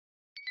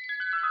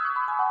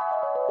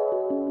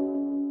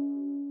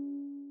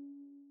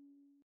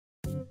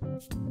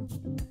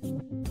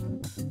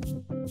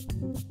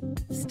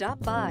Stop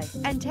by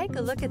and take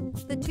a look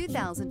at the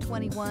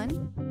 2021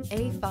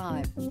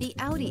 A5. The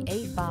Audi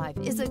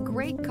A5 is a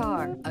great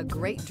car. A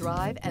great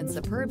drive and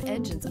superb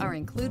engines are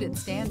included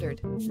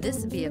standard.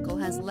 This vehicle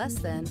has less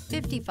than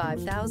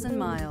 55,000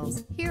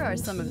 miles. Here are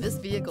some of this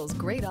vehicle's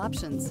great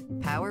options: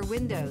 power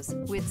windows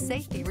with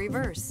safety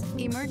reverse,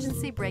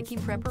 emergency braking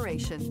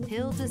preparation,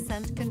 hill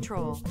descent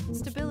control,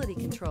 stability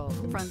control,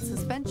 front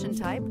suspension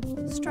type,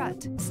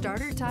 strut,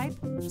 starter type,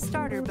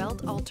 starter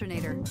belt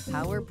alternator,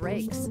 power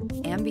brakes,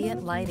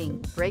 ambient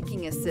lighting,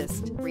 braking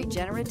assist,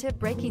 regenerative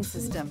braking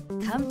system.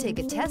 Come take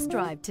a test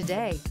drive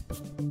today.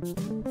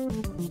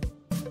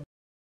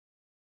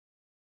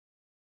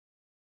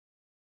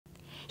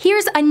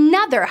 Here's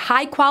another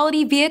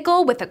high-quality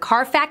vehicle with a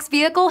Carfax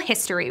Vehicle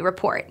History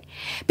Report.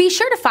 Be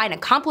sure to find a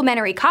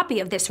complimentary copy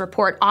of this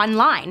report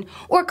online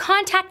or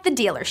contact the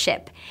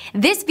dealership.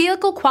 This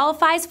vehicle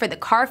qualifies for the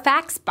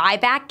Carfax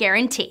Buyback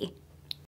Guarantee.